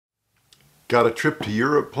Got a trip to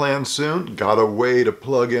Europe planned soon? Got a way to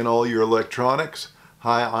plug in all your electronics?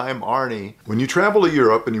 Hi, I'm Arnie. When you travel to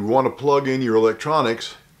Europe and you want to plug in your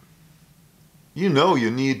electronics, you know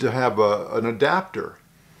you need to have an adapter.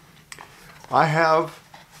 I have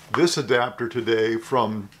this adapter today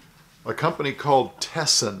from a company called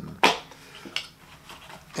Tessan.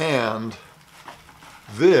 And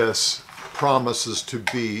this promises to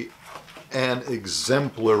be an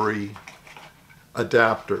exemplary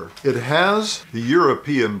adapter. It has the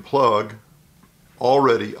European plug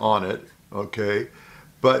already on it, okay?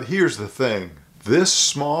 But here's the thing. This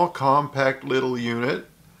small, compact little unit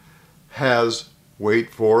has,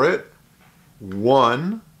 wait for it,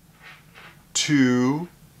 1, 2,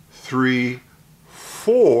 3,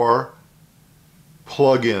 4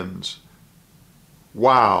 plugins.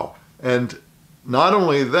 Wow. And not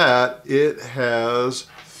only that, it has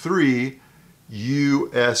 3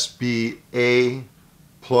 USB-A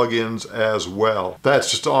plugins as well. That's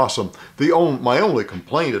just awesome. My only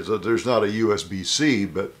complaint is that there's not a USB-C,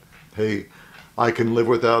 but hey, I can live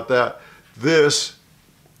without that. This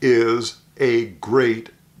is a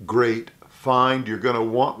great, great find. You're going to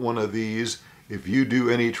want one of these if you do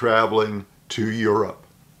any traveling to Europe.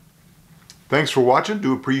 Thanks for watching.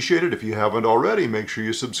 Do appreciate it. If you haven't already, make sure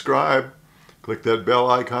you subscribe. Click that bell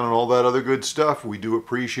icon and all that other good stuff. We do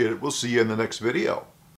appreciate it. We'll see you in the next video.